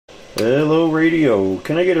Hello, radio.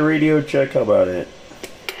 Can I get a radio check? How about it?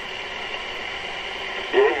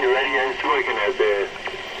 Yeah, your radio's working out there.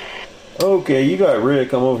 Okay, you got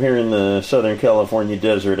Rick. I'm over here in the Southern California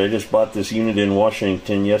desert. I just bought this Uniden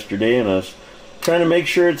Washington yesterday, and I was trying to make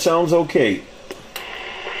sure it sounds okay.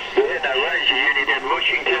 Yeah, no worries. Your Uniden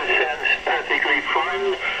Washington sounds perfectly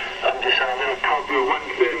fine. I'm just on a little Cobra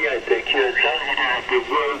 138 there, QSL. You're down at the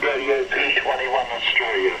World Radio 321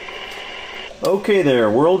 Australia. Okay there,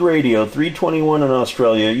 World Radio 321 in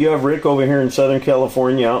Australia. You have Rick over here in Southern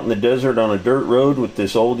California out in the desert on a dirt road with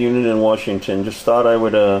this old Uniden Washington. Just thought I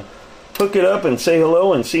would hook it up and say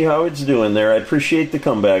hello and see how it's doing there. I appreciate the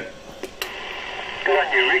comeback. Good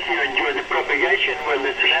on you, Rick. You enjoy the propagation. We'll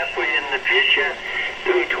listen out for you in the future.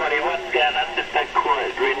 321 down under, back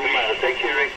quiet. Reading the mail. Thank you, Rick.